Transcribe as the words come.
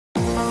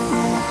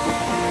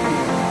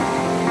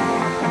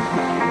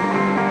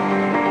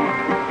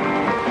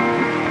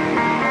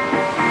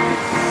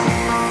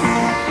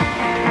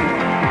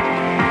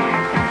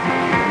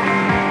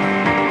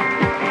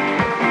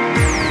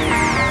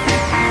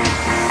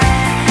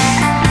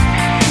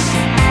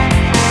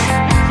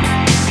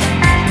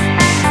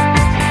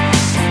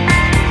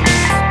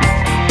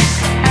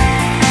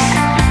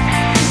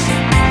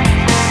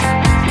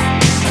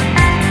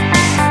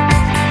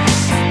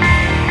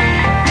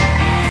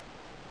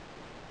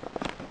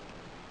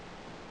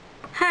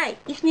Hi,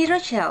 it's me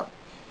Rochelle.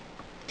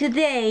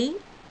 Today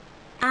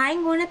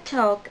I'm gonna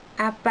talk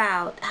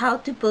about how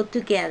to put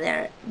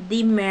together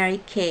the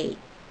Mary Kay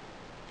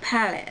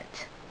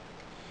palette.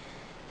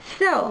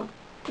 So,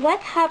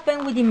 what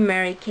happened with the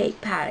Mary Kay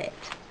palette?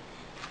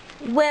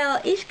 Well,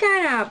 it's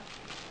kind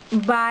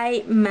of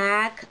by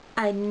MAC.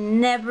 I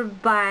never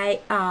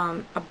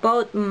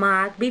bought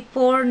MAC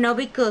before, not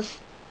because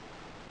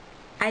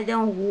I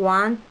don't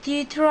want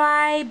to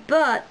try,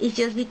 but it's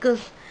just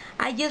because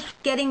I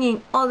just getting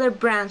in other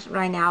brands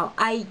right now.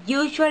 I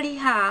usually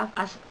have,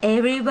 as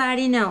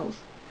everybody knows,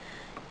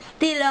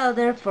 Still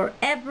Other,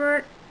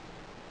 Forever,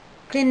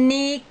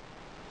 Clinique,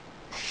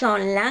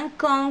 some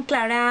Lancome,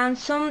 Clarins,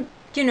 some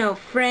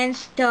French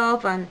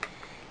stuff, and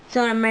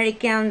some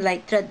American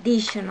like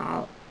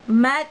traditional.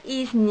 MAC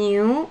is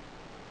new,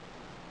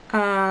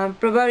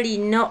 probably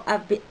not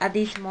at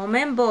this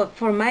moment, but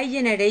for my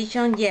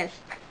generation, yes.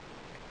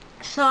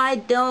 So I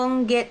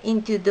don't get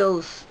into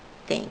those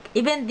things.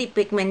 Even the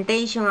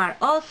pigmentation are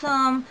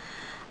awesome.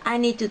 I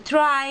need to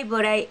try,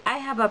 but I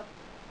have a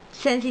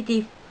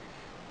sensitive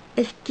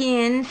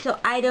skin, so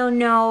I don't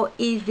know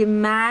if the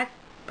MAC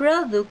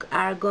product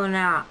are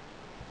gonna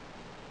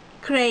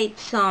create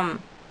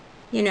some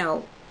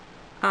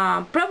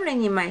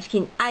problem in my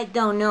skin. I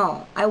don't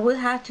know. I will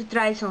have to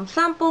try some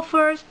sample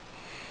first,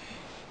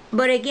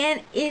 but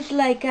again, it's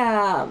like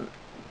a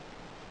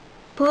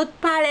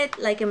put palette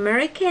like a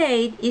Mary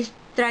Kay is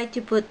try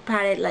to put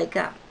palette like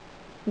a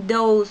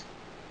those,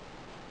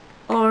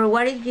 or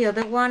what is the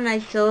other one I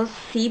saw,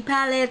 C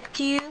palette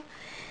too,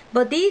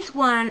 but these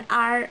one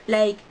are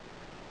like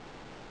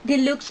the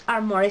looks are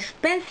more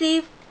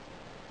expensive.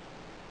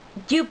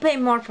 You pay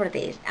more for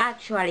this.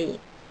 Actually,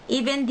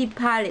 even the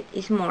palette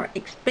is more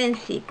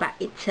expensive by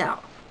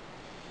itself.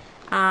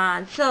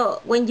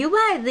 So when you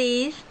buy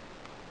this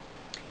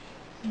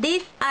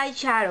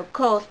eyeshadow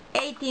costs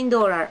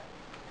 $18.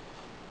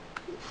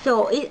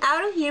 So it's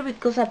out of here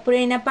because I put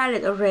it in a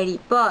palette already,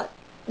 but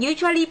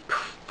usually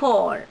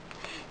 $4.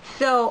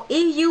 So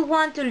if you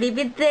want to leave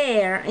it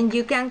there, and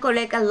you can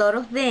collect a lot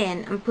of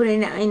them and put it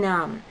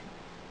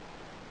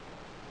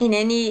in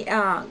any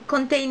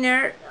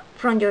container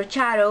from your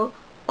shadow,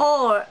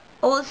 or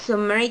also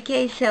Mary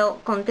Kay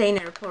sell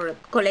container for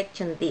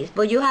collection this,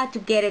 but you have to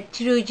get it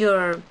through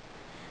your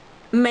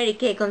Mary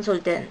Kay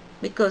consultant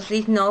because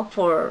it's not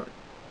for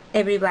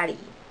everybody.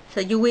 So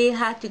you will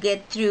have to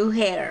get through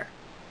her.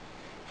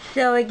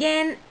 So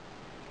again,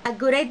 a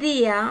good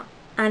idea,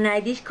 and I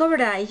discovered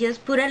that I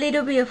just put a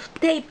little bit of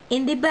tape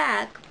in the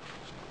back.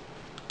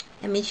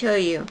 Let me show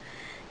you.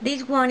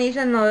 This one is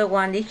another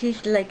one. This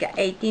is like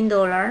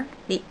 $18.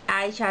 The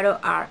eyeshadow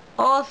are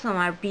awesome,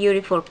 are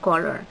beautiful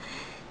color.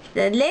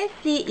 So let's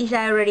see if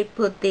I already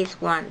put this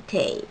one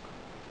tape.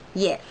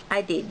 Yes,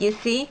 I did. You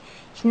see,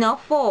 it's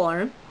not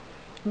 $4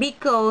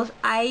 because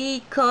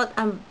I cut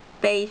and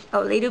paste a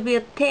little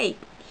bit of tape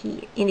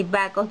here in the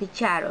back of the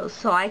shadow,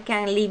 so I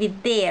can leave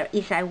it there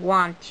if I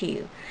want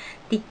to.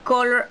 The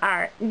color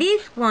are,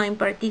 this one in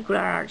particular,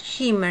 are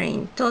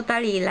shimmering,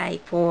 totally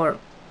like for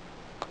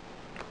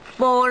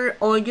fall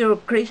or your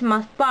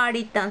Christmas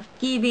party,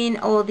 Thanksgiving,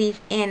 all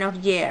these end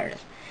of years.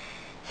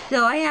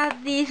 So I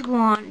have this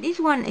one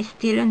is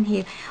still on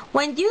here.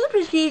 When you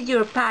receive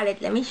your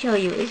palette, let me show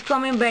you, it's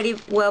coming very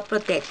well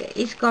protected.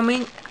 It's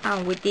coming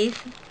with this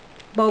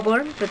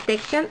bubble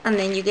protection, and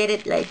then you get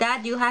it like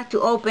that. You have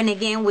to open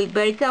again with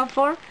very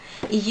careful.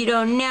 If you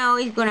don't know,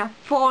 it's gonna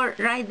fall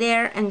right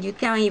there and you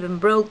can't even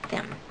broke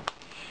them.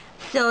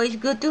 So it's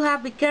good to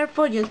have, be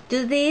careful, just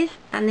do this,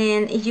 and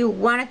then if you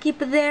want to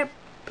keep it there,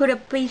 put a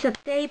piece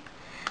of tape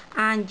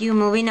and you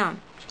moving on.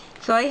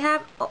 So I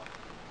have,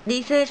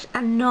 this is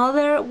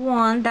another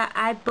one that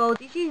I bought.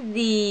 This is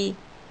the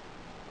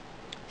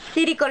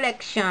City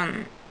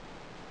Collection,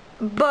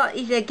 but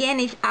it's again,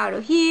 it's out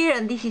of here,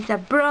 and this is a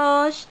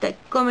brush that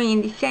coming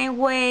in the same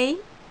way,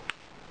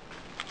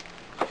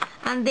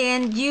 and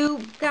then you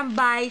can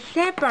buy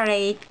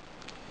separate.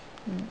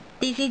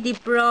 This is the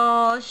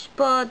brush,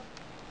 but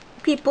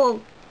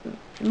people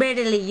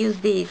rarely use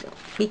this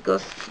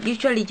because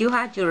usually you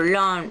have your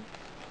long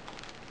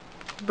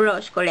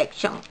brush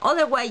collection.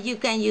 Otherwise you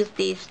can use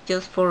this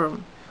just for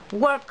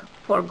work,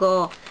 for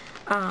go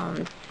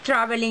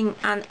traveling,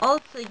 and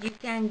also you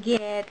can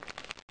get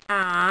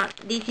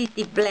this is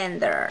the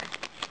blender,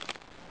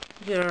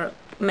 your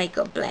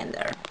makeup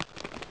blender.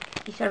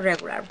 It's a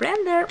regular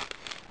blender.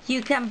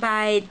 You can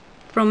buy it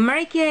from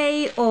Mary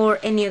Kay or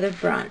any other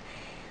brand.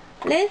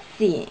 Let's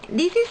see,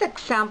 this is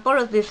example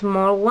of the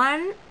small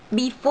one.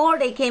 Before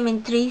they came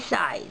in 3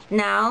 sizes.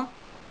 Now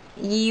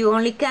you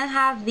only can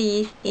have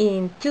these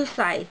in 2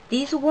 sizes.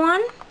 This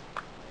one,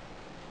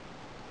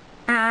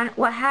 and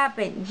what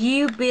happened,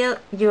 you build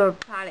your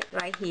palette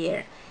right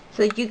here,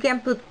 so you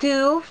can put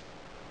 2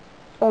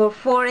 or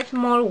 4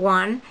 small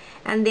one,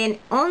 and then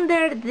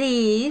under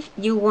these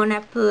you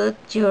wanna put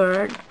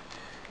your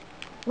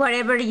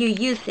whatever you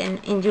use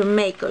in your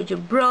makeup, your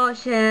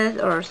brushes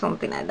or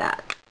something like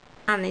that.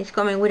 And it's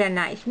coming with a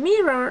nice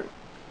mirror.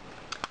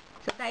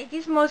 So that is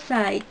the small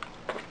side.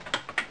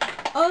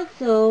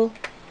 Also,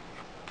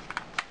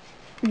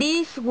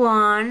 this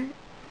one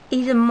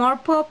is more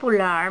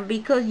popular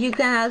because you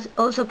can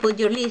also put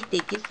your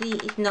lipstick. You see,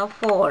 it's not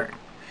for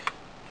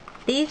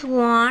this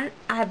one.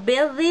 I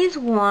built this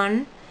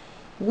one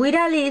with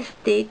a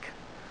lipstick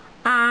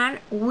and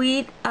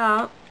with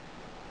a,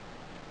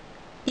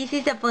 this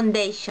is a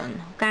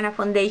foundation, kind of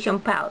foundation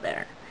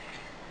powder,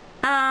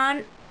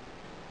 and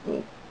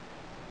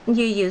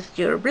you use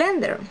your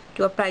blender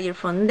to apply your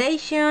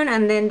foundation.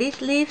 And then this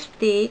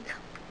lipstick,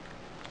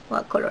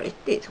 what color is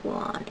this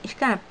one? It's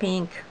kind of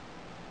pink.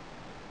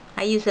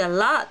 I use a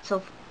lot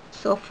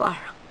so far.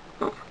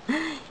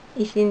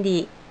 It's in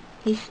the,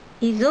 it's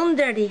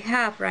under the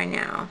half right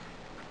now,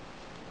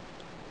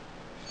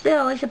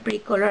 so it's a pretty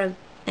color.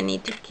 I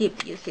need to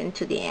keep using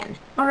to the end.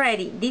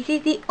 Alrighty, this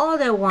is the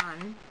other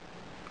one,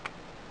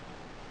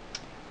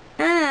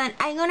 and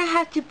I'm gonna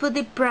have to put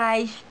the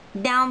price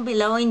down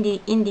below in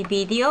the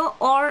video,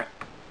 or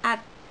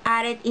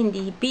add it in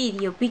the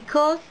video,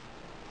 because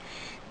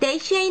they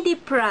changed the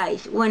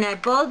price when I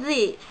bought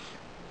this.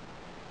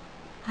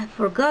 I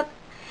forgot,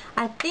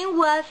 I think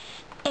was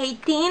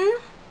 18,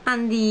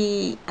 and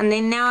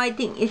then now I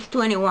think it's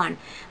 21,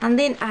 and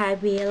then I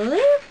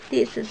believe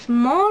this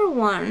small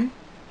one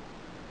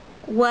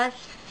was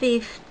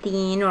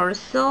 15 or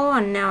so,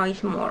 and now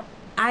it's more.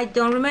 I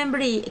don't remember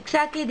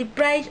exactly the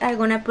price. I'm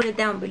gonna put it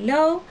down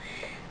below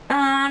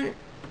and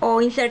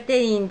or insert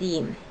it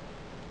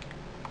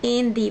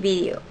in the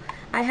video.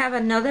 I have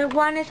another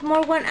one, a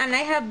small one, and I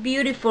have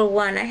beautiful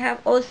one. I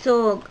have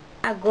also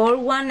a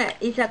gold one that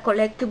is a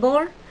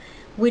collectible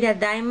with a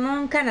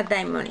diamond, kind of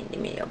diamond in the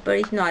middle, but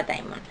it's not a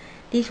diamond.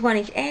 This one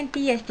is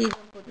empty. I still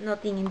don't put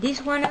nothing in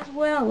this one as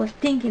well. I was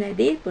thinking I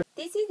did, but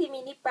this is the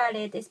mini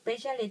palette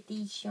special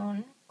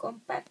edition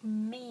compact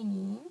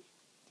mini.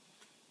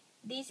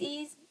 This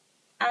is,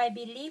 I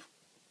believe,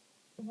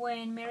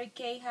 when Mary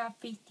Kay had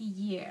 50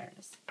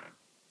 years,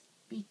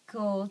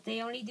 because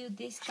they only do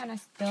this kind of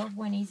stuff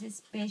when it's a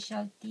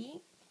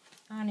specialty.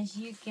 And as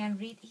you can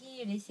read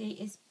here, they say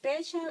a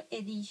special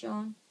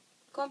edition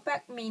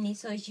compact mini.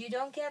 So if you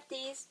don't get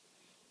this,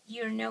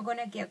 you're not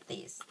gonna get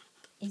this.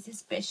 It's a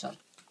special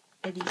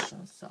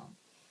edition. So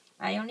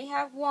I only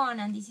have one,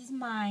 and this is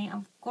mine.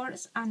 Of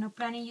course, I'm not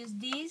planning to use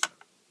this.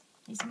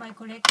 It's my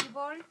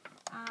collectible,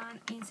 and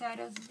inside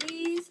of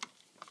this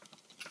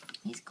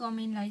is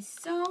coming like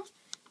so,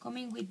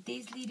 coming with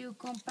this little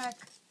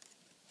compact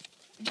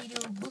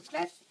little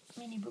booklet,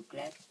 mini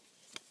booklet,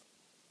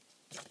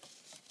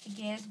 I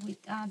guess, with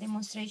a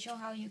demonstration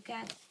how you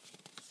can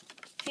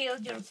fill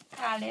your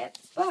palette.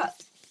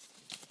 But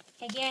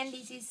again,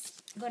 this is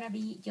gonna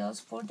be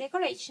just for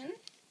decoration.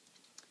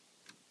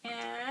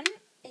 And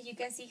as you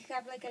can see,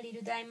 have like a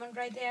little diamond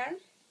right there.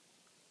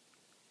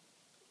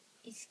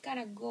 It's kind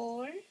of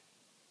gold.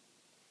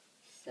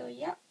 So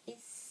yeah,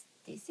 this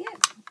is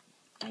it.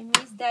 I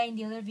missed that in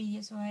the other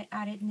video, so I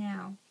add it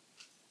now.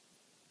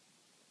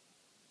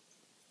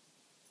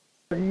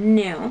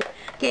 no.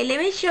 Okay, let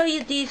me show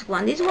you this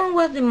one. This one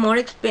was the more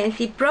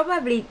expensive.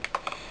 Probably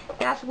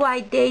that's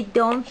why they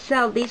don't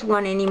sell this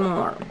one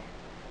anymore.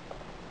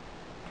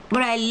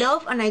 But I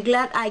love and I'm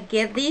glad I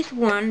get this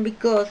one,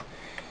 because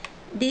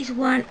this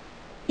one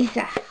is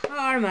a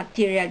hard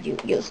material. You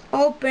just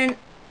open,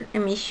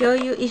 let me show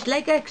you. It's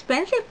like an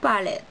expensive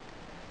palette,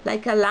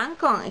 like a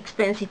Lancome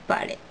expensive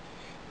palette.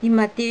 The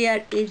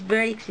material is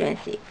very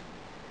expensive.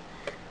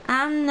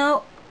 I'm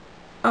not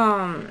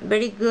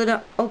very good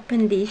at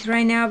open this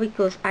right now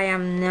because I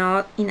am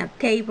not in a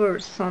table or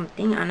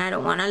something, and I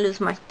don't want to lose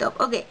my stuff.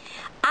 Okay,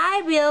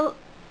 I built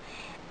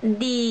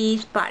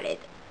this palette.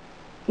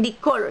 The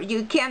color,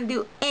 you can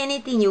do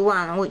anything you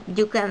want.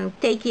 You can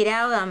take it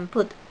out and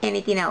put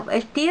anything else. I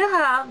still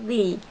have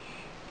the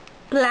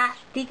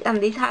plastic,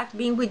 and this has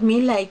been with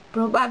me like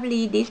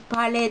probably this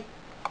palette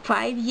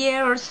 5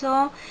 years or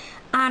so.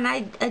 And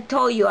I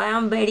told you I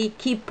am very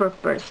keeper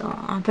person.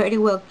 I'm very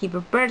well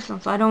keeper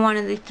person, so I don't want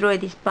to destroy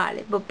this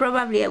palette. But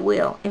probably I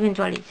will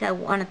eventually, so I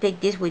want to take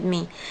this with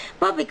me.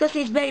 But because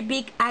it's very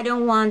big, I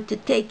don't want to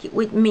take it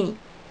with me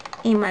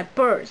in my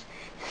purse.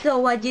 So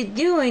what you're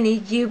doing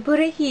is you put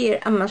it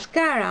here, a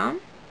mascara.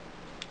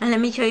 And let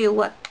me show you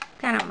what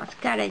kind of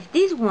mascara is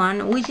this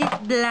one, which is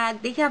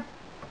black. They have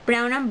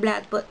brown and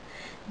black, but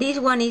this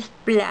one is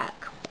black.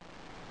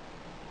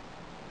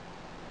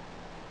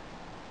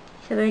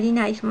 A very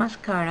nice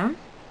mascara.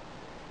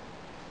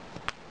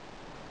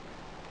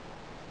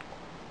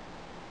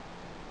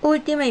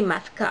 Ultimate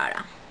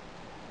mascara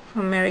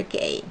from Mary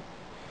Kay.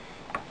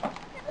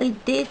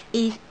 This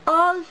is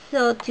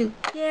also to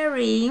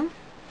carry.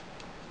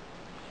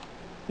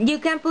 You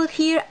can put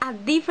here a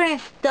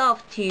different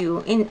stuff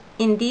too.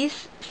 In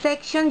this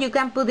section you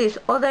can put this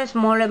other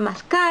smaller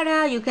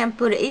mascara. You can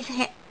put it's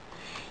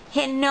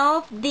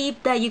enough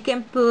deep that you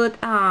can put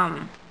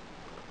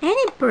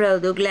any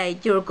product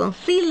like your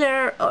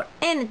concealer or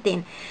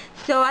anything.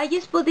 So I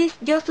just put this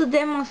just to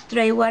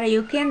demonstrate what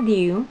you can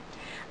do,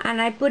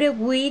 and I put it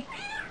with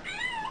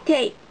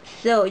tape,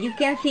 so you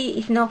can see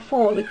it's not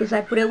full because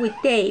I put it with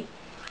tape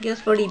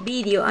just for the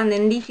video. And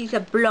then this is a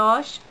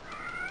blush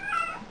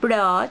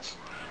brush,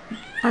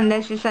 and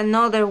this is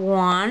another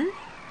one.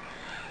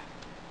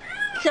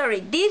 sorry,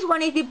 this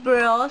one is the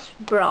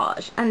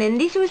brush, and then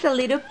this was a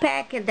little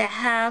packet that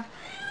have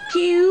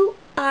 2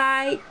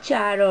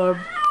 eyeshadow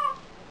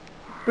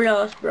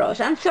brush.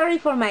 I'm sorry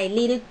for my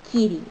little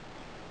kitty.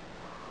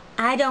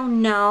 I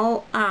don't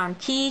know,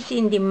 she's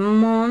in the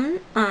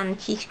moon and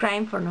she's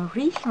crying for no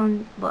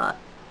reason, but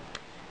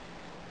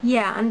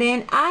yeah. And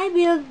then I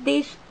built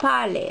this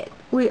palette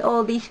with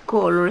all these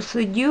colors. So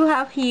you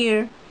have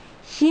here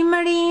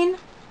shimmering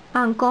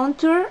and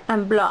contour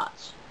and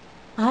blush.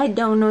 I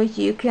don't know if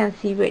you can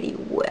see very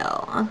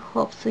well. I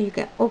hope so you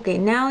can. Okay,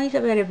 now it's a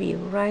better view,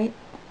 right?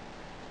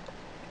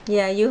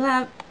 Yeah, you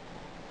have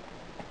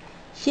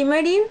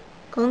shimmering,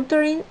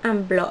 contouring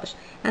and blush,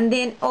 and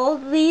then all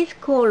these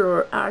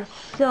colors are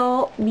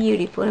so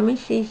beautiful. Let me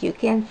see if you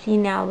can see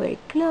now very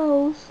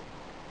close.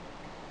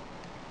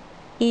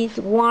 It's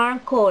warm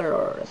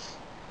colors,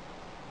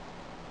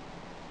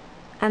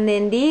 and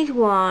then this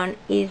one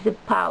is the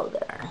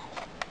powder.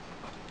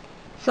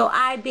 So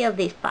I built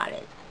this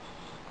palette.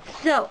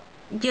 So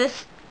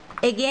just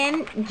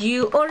again,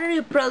 you order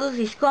your product,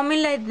 is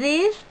coming like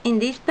this in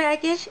this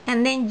package,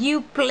 and then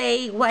you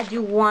play what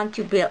you want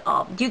to build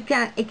up. You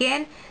can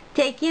again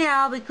take it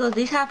out because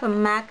this have a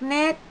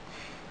magnet,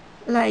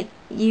 like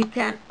you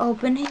can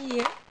open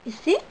here, you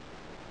see,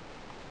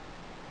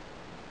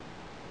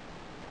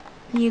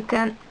 you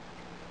can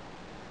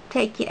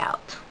take it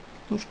out.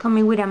 It's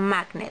coming with a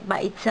magnet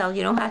by itself.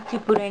 You don't have to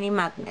put any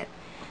magnet.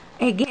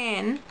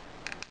 Again,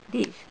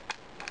 this,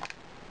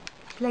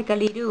 it's like a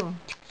little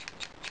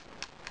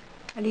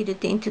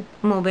thing to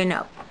moving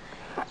up.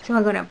 So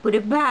I'm gonna put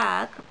it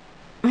back,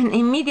 and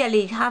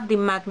immediately have the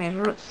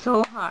magnet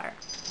so hard.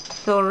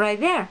 So right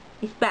there,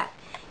 it's back.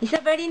 It's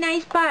a very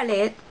nice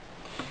palette,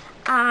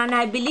 and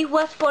I believe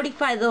was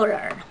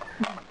 $45.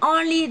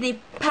 Only the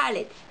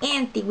palette,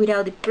 empty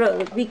without the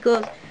product,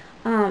 because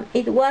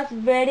it was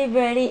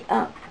very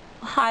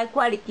high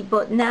quality,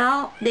 but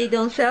now they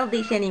don't sell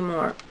this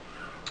anymore.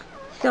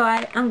 So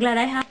I'm glad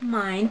I have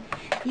mine.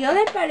 The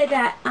other palette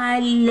that I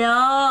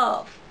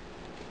love,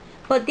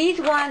 but this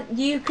one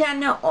you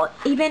cannot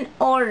even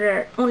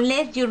order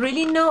unless you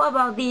really know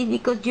about this,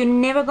 because you're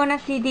never gonna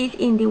see this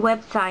in the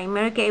website,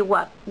 Mary Kay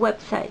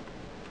website.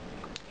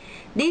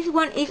 This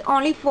one is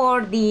only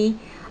for the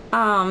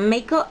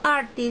makeup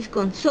artist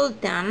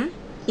consultant.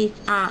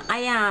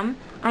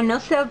 I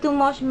not sell too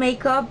much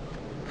makeup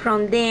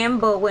from them,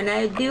 but when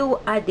I do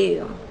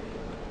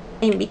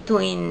in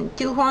between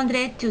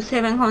 200 to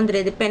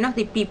 700, depend on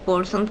the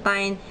people.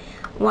 Sometimes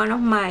one of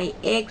my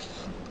ex,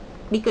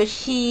 because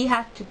she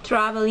has to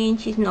travel in,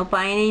 she's not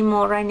buying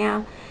anymore right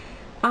now,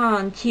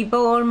 she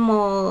bought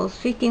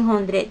almost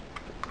 1,500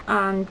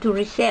 to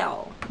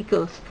resell,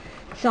 because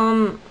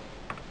some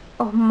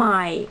of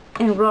my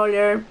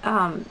enroller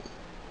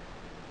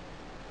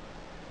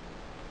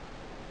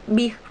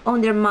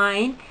under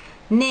my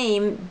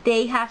name,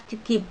 they have to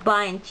keep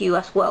buying too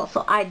as well.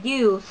 So I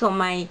do, so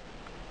my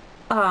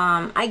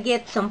I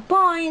get some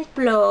points,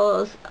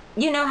 plus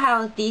you know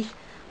how this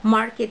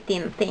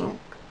marketing thing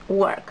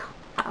work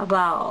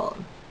about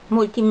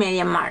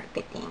multimedia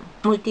marketing,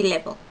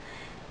 multi-level.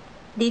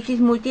 This is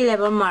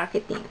multi-level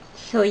marketing.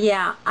 So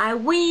yeah, I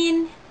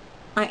win,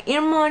 I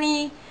earn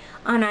money,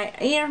 and I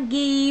earn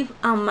gift,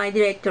 and my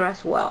director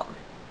as well.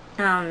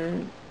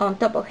 On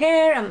top of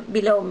her and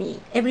below me,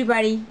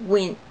 everybody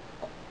win,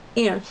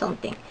 earn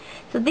something.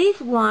 So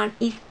this one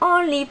is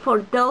only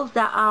for those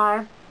that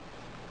are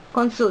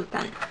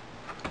consultant.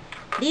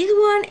 This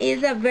one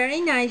is a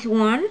very nice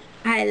one.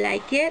 I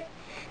like it.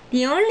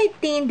 The only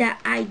thing that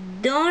I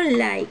don't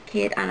like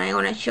it, and I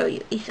want to show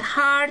you, it's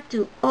hard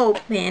to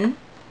open.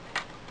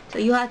 So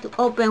you have to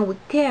open with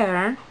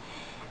care,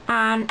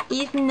 and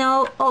it's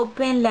not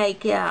open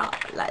like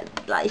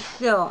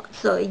so.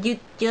 So you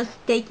just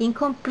taking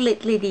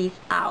completely this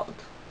out.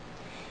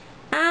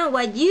 And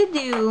what you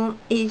do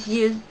is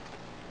you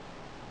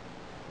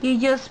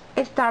just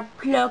start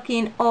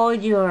plucking all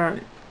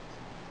your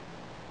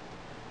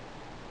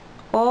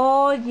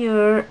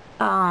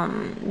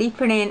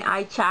different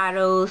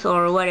eyeshadows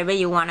or whatever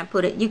you want to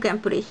put it. You can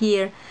put it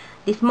here.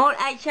 The small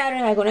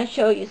eyeshadow I'm gonna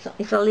show you, so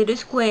it's a little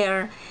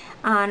square,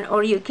 and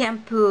or you can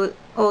put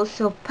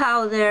also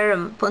powder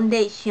and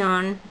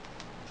foundation.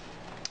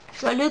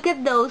 So look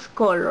at those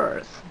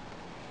colors.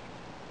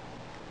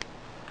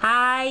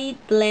 I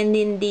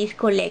blended this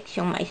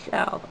collection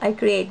myself. I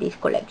create this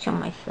collection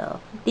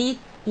myself. This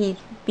is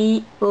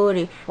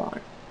beautiful.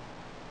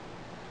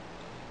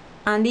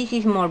 And this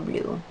is more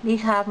blue.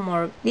 This have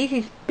more. This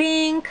is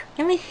pink.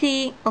 Let me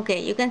see. Okay,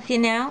 you can see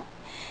now,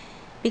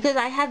 because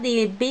I have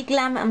the big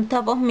lamp on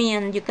top of me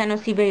and you cannot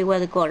see very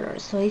well the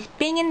colors. So it's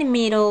pink in the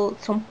middle,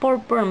 some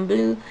purple and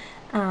blue,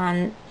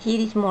 and here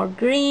is more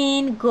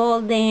green,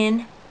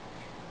 golden,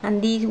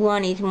 and this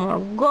one is more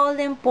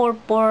golden,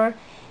 purple,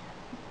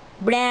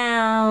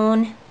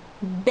 brown,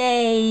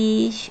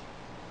 beige,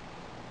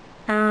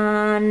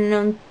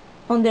 and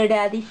under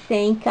that is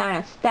same kind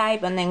of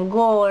type, and then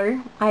gold.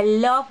 I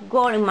love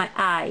gold in my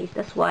eyes,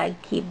 that's why I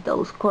keep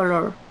those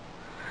colors.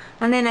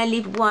 And then I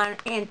leave one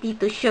empty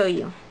to show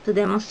you, to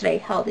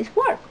demonstrate how this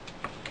works.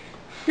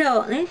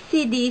 So let's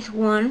see this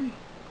one.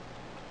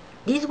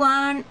 This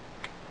one,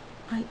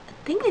 I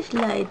think it's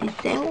like the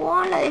same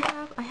one I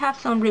have. I have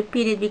some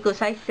repeated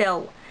because I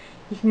sell.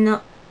 It's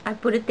not. I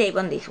put a tape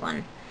on this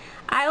one.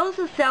 I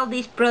also sell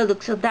this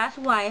product, so that's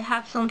why I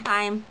have some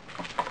time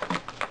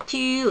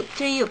 2,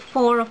 3 or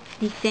 4 of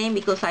the same,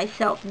 because I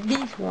sell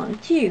this one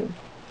too.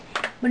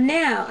 But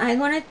now I'm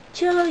gonna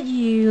show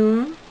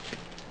you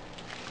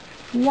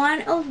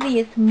one of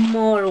the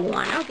small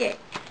one. Okay,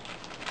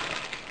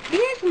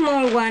 this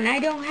small one I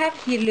don't have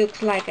here.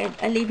 Looks like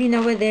I leave it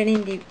over there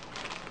in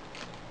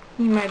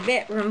my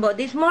bedroom. But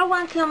this small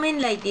one come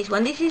in like this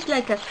one. This is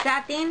like a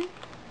satin,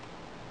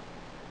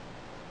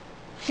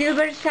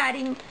 silver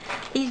satin.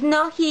 It's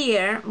not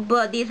here,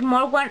 but this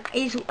small one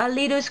is a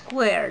little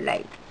square.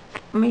 Like,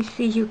 let me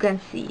see if you can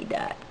see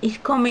that. It's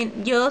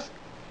coming just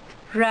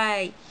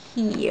right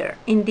here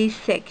in this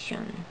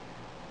section,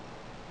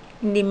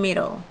 in the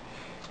middle.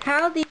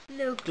 How this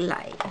look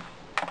like?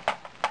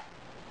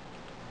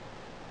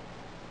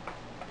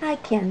 I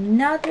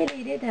cannot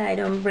delete it. I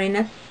don't bring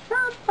a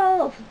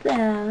sample of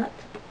that.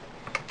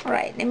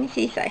 Alright, let me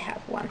see if I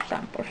have one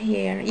sample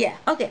here. Yeah,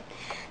 okay.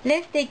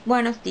 Let's take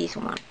one of these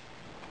one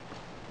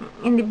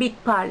in the big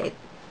palette.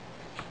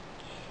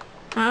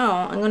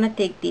 Oh, I'm gonna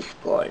take this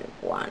gold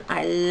one.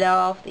 I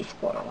love this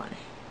gold one.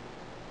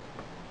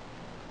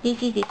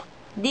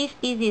 This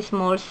is the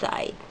small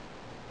side.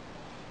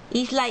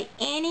 It's like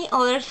any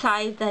other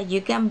size that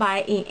you can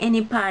buy in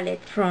any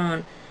palette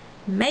from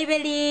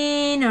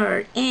Maybelline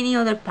or any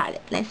other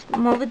palette. Let's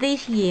move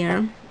this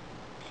here,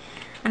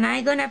 and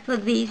I'm gonna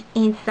put this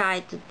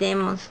inside to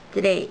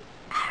demonstrate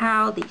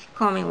how this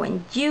coming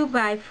when you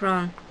buy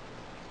from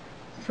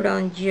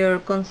your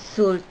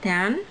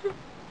consultant.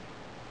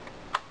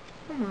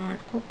 Come on,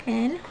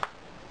 open.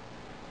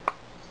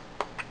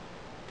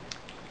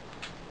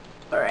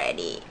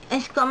 Already,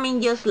 it's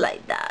coming just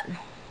like that,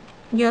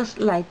 just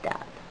like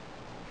that.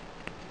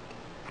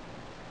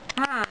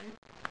 And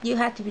you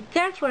have to be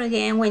careful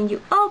again when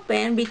you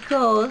open,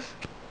 because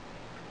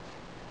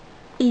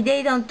if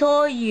they don't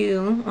tell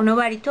you, or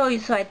nobody told you,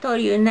 so I told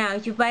you now,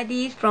 if you buy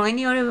this from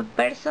any other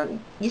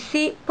person, you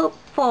see, pop,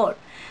 fall.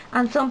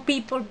 And some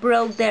people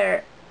broke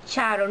their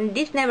shadow.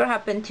 This never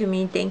happened to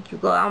me, thank you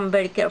God. I'm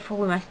very careful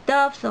with my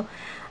stuff, so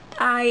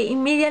I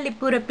immediately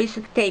put a piece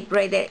of tape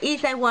right there.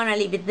 If I want to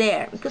leave it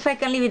there, because I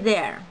can leave it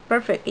there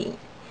perfectly.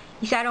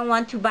 If I don't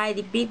want to buy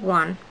the big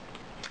one.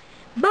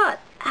 But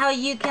how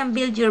you can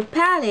build your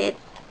palette,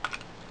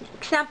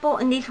 example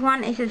in this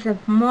one, this is a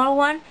small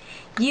one.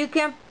 You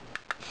can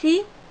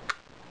see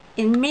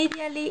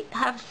immediately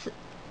have,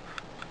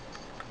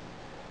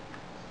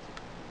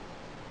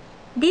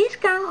 this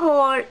can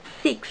hold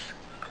 6.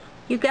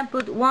 You can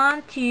put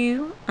 1,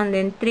 2 and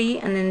then 3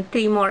 and then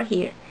 3 more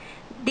here.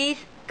 This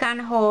can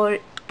hold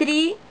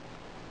 3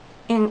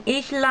 in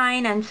each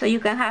line, and so you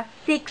can have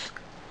 6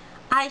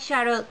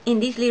 eyeshadows in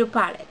this little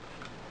palette.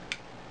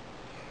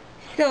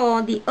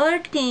 So the other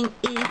thing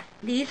is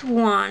this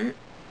one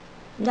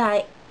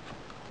that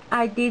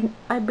I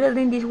built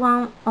in this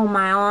one on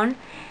my own.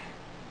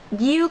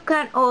 You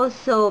can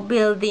also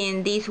build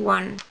in this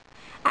one.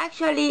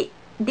 Actually,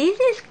 this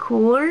is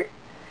cool.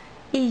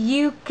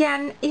 You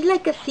can, it's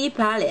like a C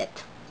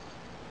palette.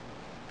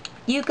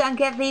 You can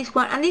get this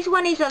one, and this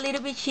one is a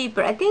little bit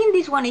cheaper. I think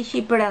this one is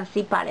cheaper than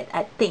C palette.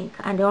 I think.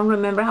 I don't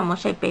remember how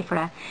much I paid for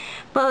that,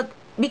 but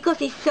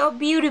because it's so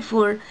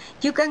beautiful,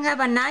 you can have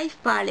a nice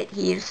palette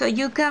here. So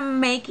you can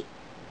make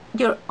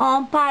your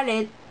own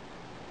palette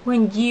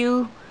when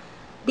you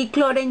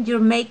decluttering your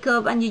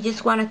makeup and you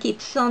just want to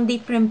keep some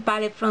different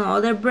palette from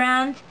other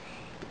brands.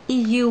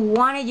 If you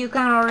want it, you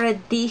can order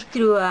this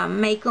through a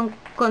makeup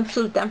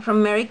consultant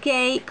from Mary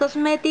Kay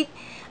Cosmetics,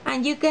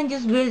 and you can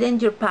just build in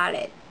your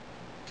palette.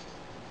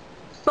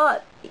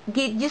 But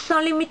get you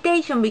some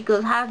limitation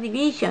because have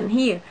division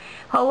here.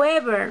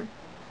 However,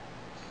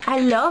 I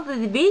love the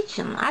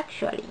division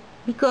actually,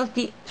 because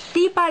the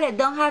C palette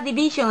don't have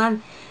division,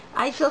 and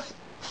I saw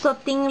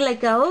things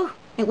like oh,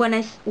 when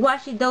I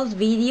watch those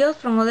videos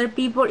from other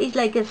people, it's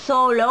like it's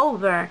all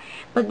over.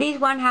 But this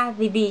one has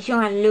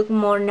division and look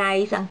more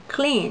nice and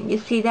clean. You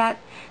see that?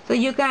 So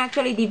you can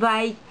actually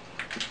divide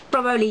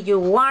probably your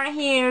one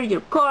here,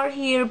 your core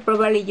here.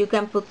 Probably you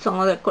can put some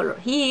other color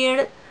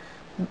here,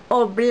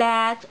 or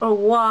black or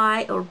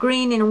white or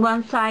green in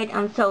one side,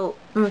 and so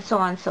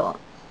on. So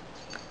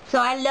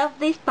I love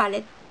this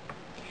palette.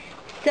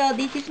 So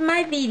this is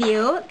my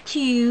video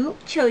to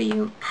show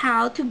you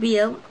how to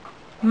build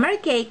Mary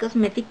Kay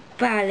Cosmetic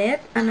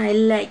palette, and I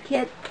like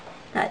it.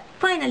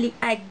 Finally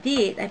I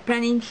did. I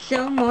planned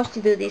so much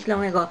to do this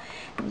long ago.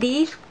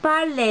 This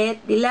palette,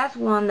 the last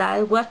one,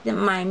 that was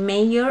my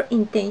major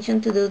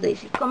intention to do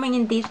this. It's coming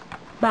in this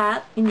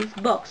bag, in this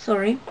box,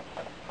 sorry.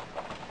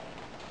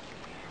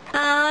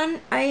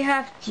 And I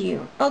have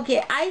to.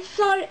 Okay, I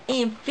sold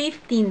in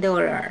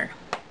 $15.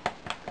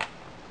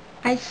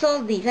 I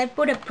sold this. I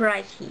put a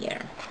price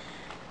here,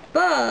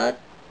 but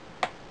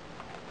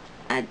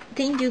I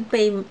think you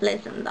pay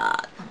less than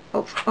that.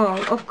 Of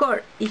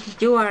course,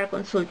 if you are a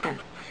consultant.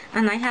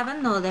 and I have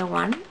another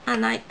one,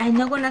 and I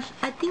think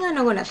I'm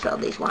not gonna sell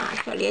this one.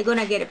 Actually, I'm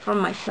gonna get it for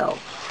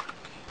myself.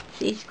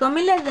 See, it's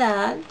coming like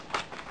that,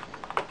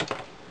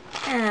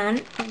 and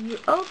when you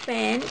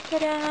open,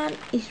 ta-da,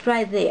 it's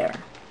right there.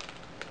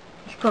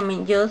 It's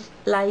coming just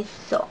like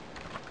so.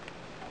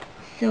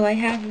 So I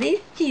have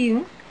these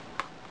two.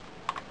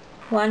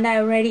 One that I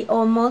already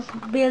almost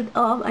built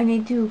up. I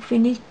need to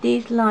finish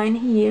this line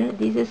here,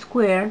 this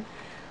square,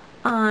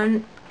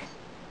 and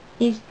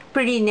it's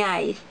pretty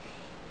nice.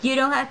 You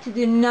don't have to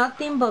do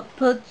nothing but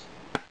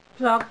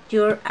drop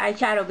your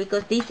eyeshadow,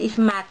 because this is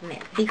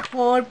magnet. The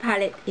whole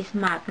palette is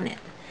magnet.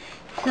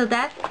 So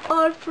that's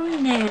all for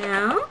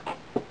now,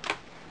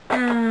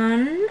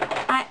 and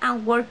I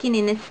am working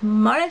in a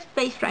smaller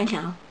space right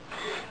now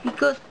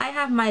because I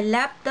have my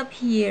laptop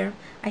here,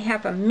 I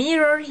have a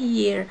mirror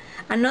here,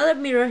 another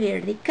mirror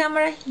here, the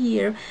camera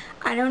here.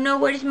 I don't know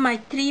where is my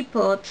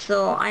tripod,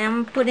 so I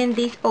am putting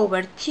this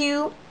over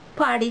two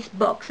Paris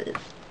boxes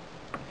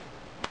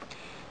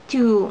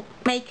to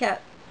make a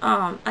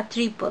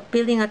tripod,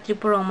 building a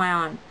tripod on my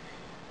own.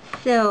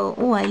 So,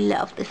 oh, I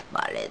love this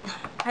palette.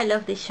 I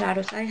love the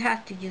shadows. I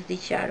have to use the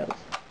shadows.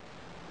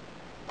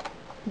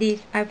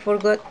 This, I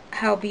forgot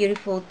how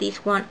beautiful these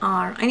one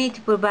are. I need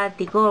to put back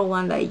the gold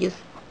one that I just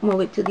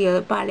move it to the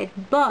other palette.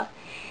 But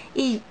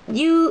if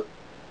you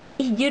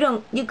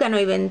cannot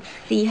even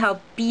see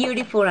how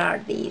beautiful are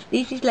these.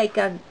 This is like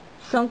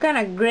some kind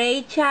of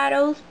gray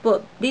shadows,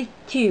 but these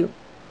two,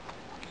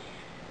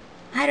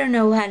 I don't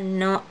know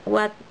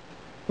what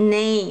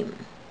name,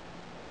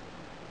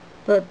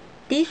 but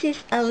this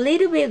is a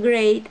little bit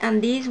gray,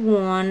 and this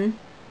one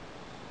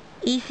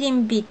is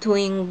in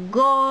between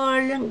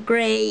gold,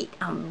 gray,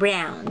 and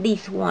brown.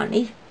 This one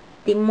is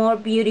the more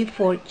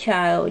beautiful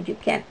shadow you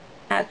can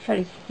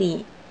actually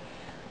see.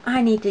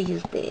 I need to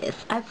use this.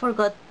 I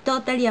forgot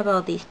totally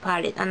about this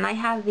palette, and I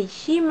have the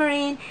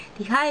shimmering,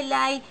 the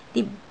highlight,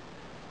 the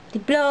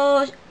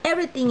blush,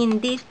 everything in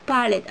this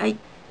palette. I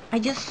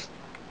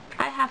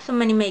have so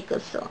many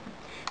makeups, so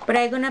but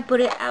I'm gonna put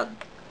it out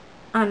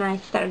and I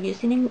start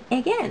using it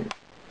again.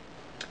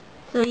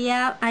 So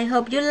yeah, I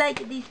hope you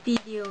like this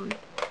video.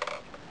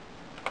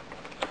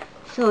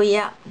 So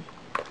yeah,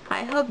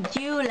 I hope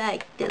you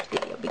like this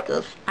video,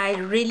 because I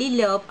really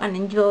love and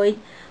enjoyed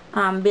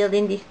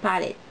building this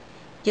palette,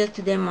 just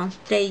to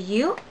demonstrate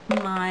you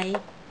my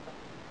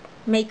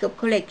makeup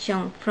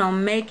collection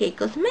from Mary Kay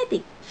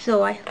Cosmetics.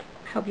 So I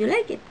hope you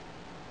like it.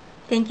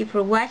 Thank you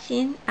for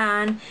watching,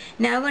 and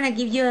now I'm gonna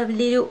give you a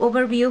little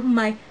overview of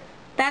my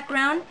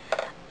background.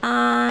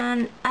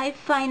 And I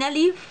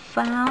finally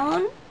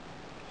found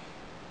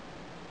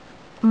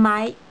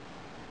my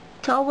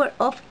Tower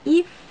of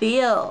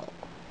Eiffel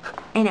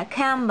in a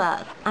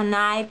canvas, and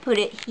I put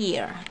it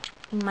here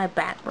in my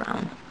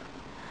background.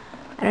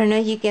 I don't know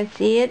if you can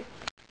see it.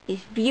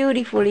 It's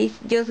beautiful. It's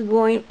just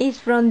going, it's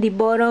from the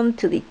bottom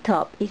to the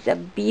top. It's a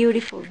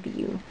beautiful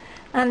view.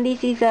 And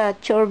this is a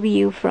short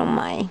view from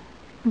my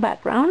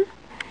background,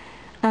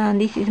 and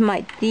this is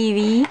my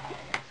TV.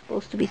 It's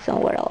supposed to be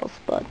somewhere else,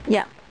 but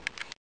yeah,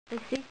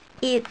 this is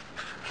it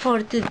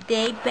for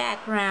today's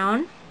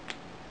background,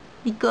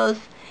 because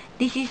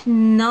this is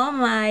not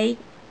my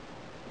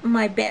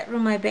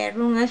bedroom. My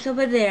bedroom is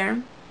over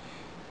there.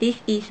 This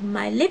is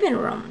my living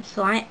room,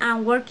 so I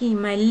am working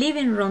in my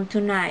living room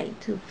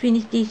tonight to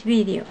finish this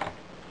video.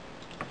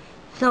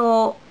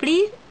 So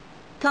please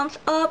thumbs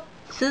up,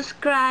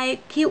 subscribe,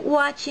 keep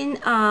watching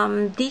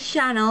this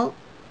channel.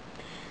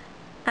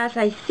 As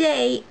I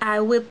say, I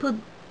will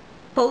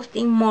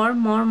posting more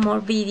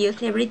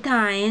videos every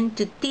time,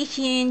 to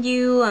teaching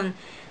you and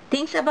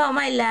things about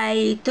my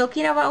life,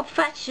 talking about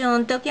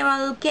fashion, talking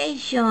about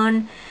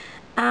education,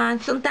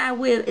 and sometimes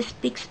we'll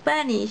speak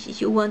Spanish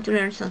if you want to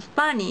learn some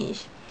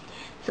Spanish.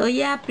 So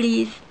yeah,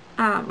 please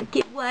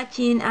keep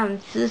watching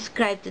and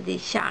subscribe to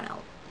this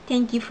channel.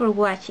 Thank you for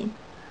watching.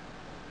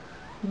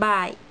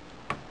 Bye.